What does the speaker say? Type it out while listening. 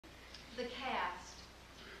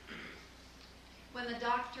When the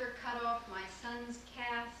doctor cut off my son's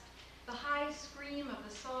cast, the high scream of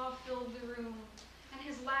the saw filled the room, and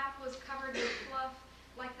his lap was covered with fluff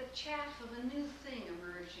like the chaff of a new thing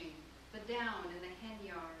emerging, the down in the hen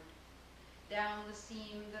yard. Down the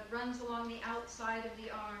seam that runs along the outside of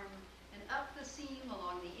the arm, and up the seam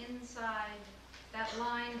along the inside, that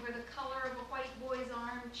line where the color of a white boy's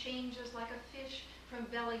arm changes like a fish from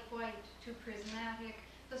belly white to prismatic,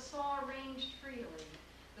 the saw ranged freely,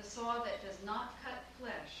 the saw that does not cut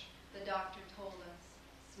flesh, the doctor told us,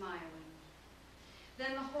 smiling.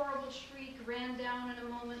 Then the horrible shriek ran down in a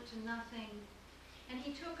moment to nothing, and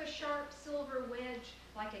he took a sharp silver wedge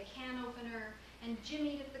like a can opener and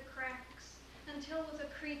jimmied at the cracks until with a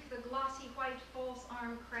creak the glossy white false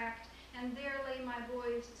arm cracked, and there lay my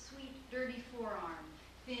boy's sweet, dirty forearm,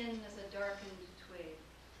 thin as a darkened twig.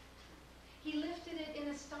 He lifted it in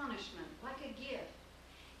astonishment, like a gift.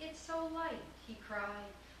 "It's so light," he cried,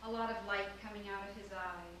 a lot of light coming out of his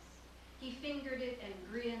eyes. He fingered it and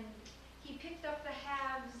grinned. He picked up the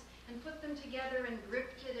halves and put them together and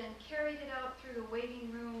gripped it and carried it out through the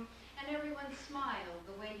waiting room, and everyone smiled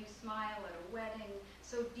the way you smile at a wedding,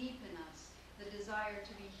 so deep in us, the desire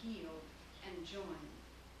to be healed and joined.